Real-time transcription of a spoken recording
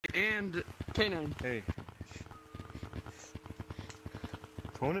and K9. Hey.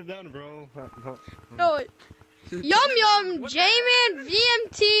 Tone it down, bro. No. Yum Yum, J-Man,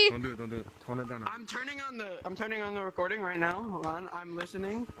 VMT. Don't do it. Tone it down. I'm turning on the recording right now. Hold on, I'm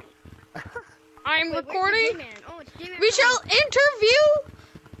listening. I'm recording. Oh, it's J-Man. We shall interview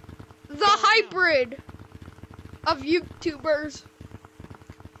the hybrid of YouTubers.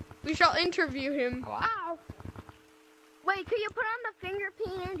 We shall interview him. Wow. Wait, could you put on the finger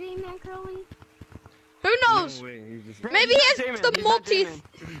painter, J-Man Curly? Who knows? No way, he's just... Maybe he has the multi.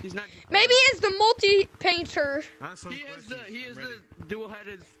 He's not. Maybe he has the multi painter. He is the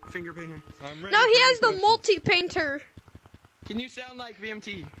dual-headed finger painter. No, he has the multi painter. Can you sound like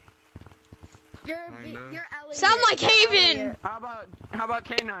VMT? You're Elliot. Sound like Haven. How about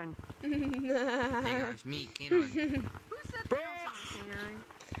K9? Hey guys, me, K9. Bro,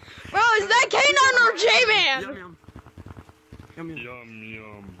 Bro, is that K9 or J-Man?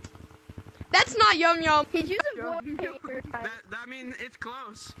 Yum. That's not Yum Yum. He's using wallpaper. That means it's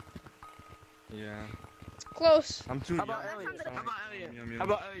close. Yeah. It's close. I'm too How about young. Elliot? How about Elliot? Yum. How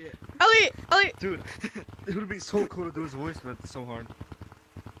about Elliot? Elliot. Dude, it would be so cool to do his voice, but it's so hard.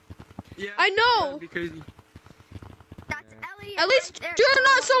 Yeah. I know. That'd be crazy. That's Elliot. At least right there. you're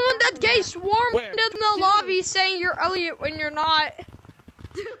not someone that gay swarmed Where? in the lobby saying you're Elliot when you're not.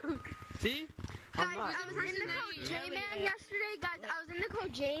 See? Guys, I'm not. I was in the code J-Man yesterday. Guys, I was in the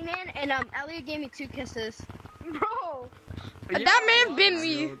code J-Man, and Elliot gave me 2 kisses. Bro. That may have been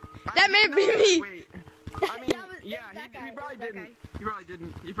me. That may have been me. Wait. I mean, yeah, he probably didn't.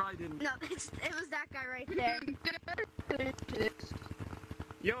 He probably didn't. No, it was that guy right there.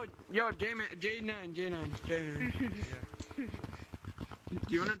 Yo, J9. Do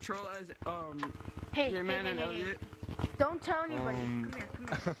you wanna troll as Hey, J-Man and Elliot? Don't tell anybody. Come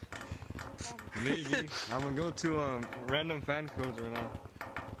here. Maybe. I'm gonna go to random fan codes right now.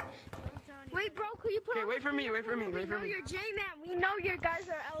 Wait, bro, could you put Okay, on wait the for me, finger wait for me, painter? wait for me. We know you're J-Man. We know your guys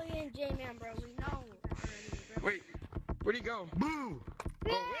are Elliot and J-Man, bro. We know. Wait, where'd he go? Boo!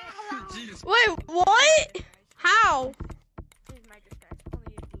 Oh, jeez. Wait, what? How?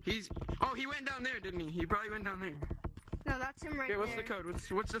 He went down there, didn't he? He probably went down there. No, that's him right Okay, what's there. the code?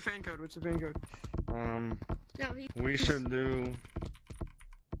 What's the fan code? No, We should do...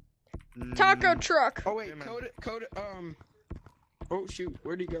 Taco truck. Oh wait, code, oh shoot,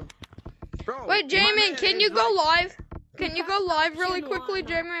 where'd he go? Bro, Wait, J-Man, my man can is you go like- live? Can you go live really quickly,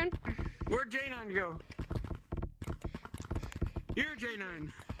 J-Man? Where'd J9 go? You're J9.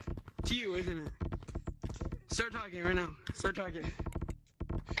 It's you, isn't it? Start talking right now. Start talking.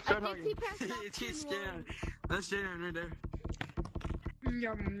 Start I think he talking. passed out It's to J9. That's J9 right there.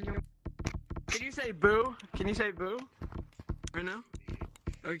 Yum. Can you say boo? Can you say boo? Right now?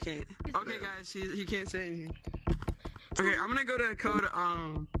 Okay. Okay, guys, he can't say anything. Okay, I'm gonna go to code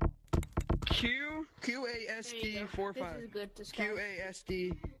QASD45. This is good to start.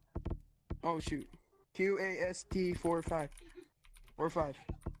 QASD. Oh shoot. QASD45. 45.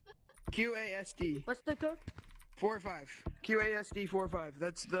 QASD. What's the code? 45. QASD45.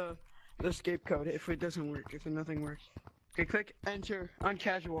 That's the escape code if it doesn't work, if nothing works. Okay, click enter on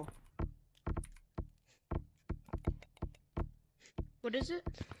casual. What is it?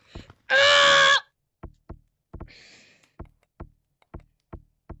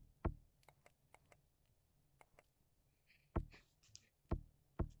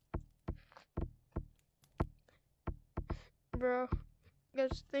 Bro,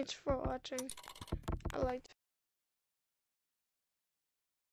 guys, thanks for watching. I liked